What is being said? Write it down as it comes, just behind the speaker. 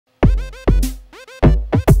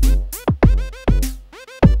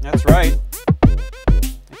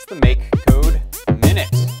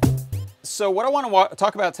So what I want to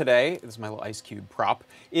talk about today, this is my little ice cube prop,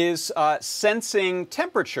 is sensing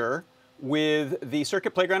temperature with the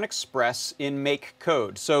Circuit Playground Express in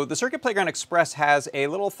MakeCode. So the Circuit Playground Express has a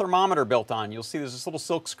little thermometer built on. You'll see there's this little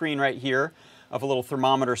silk screen right here of a little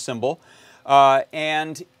thermometer symbol.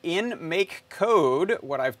 And in MakeCode,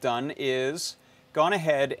 what I've done is gone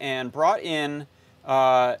ahead and brought in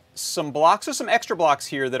some blocks, or some extra blocks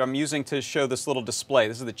here that I'm using to show this little display.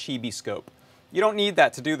 This is the chibi scope. You don't need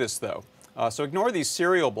that to do this though. So ignore these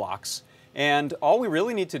serial blocks. And all we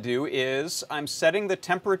really need to do is I'm setting the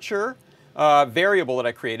temperature variable that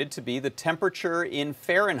I created to be the temperature in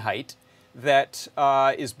Fahrenheit that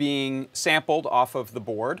is being sampled off of the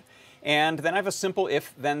board. And then I have a simple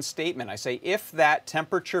if-then statement. I say if that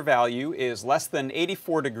temperature value is less than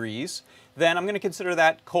 84 degrees, then I'm going to consider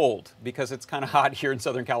that cold because it's kind of hot here in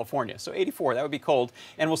Southern California. So 84, that would be cold,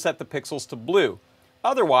 and we'll set the pixels to blue.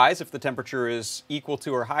 Otherwise, if the temperature is equal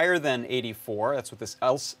to or higher than 84, that's what this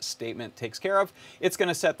else statement takes care of, it's going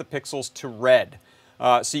to set the pixels to red.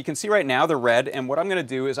 So you can see right now they're red, and what I'm going to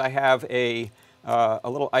do is I have a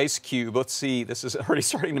little ice cube. Let's see, this is already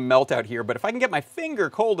starting to melt out here, but if I can get my finger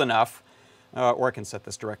cold enough, or I can set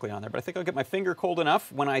this directly on there, but I think I'll get my finger cold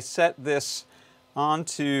enough when I set this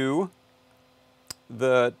onto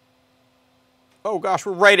the, oh gosh,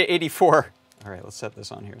 we're right at 84. All right, let's set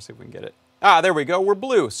this on here, see if we can get it. Ah, there we go, we're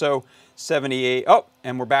blue. So 78, oh,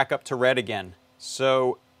 and we're back up to red again.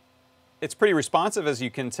 So it's pretty responsive, as you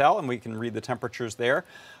can tell, and we can read the temperatures there.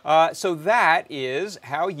 So that is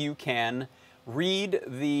how you can read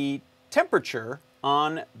the temperature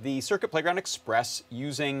on the Circuit Playground Express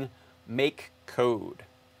using MakeCode.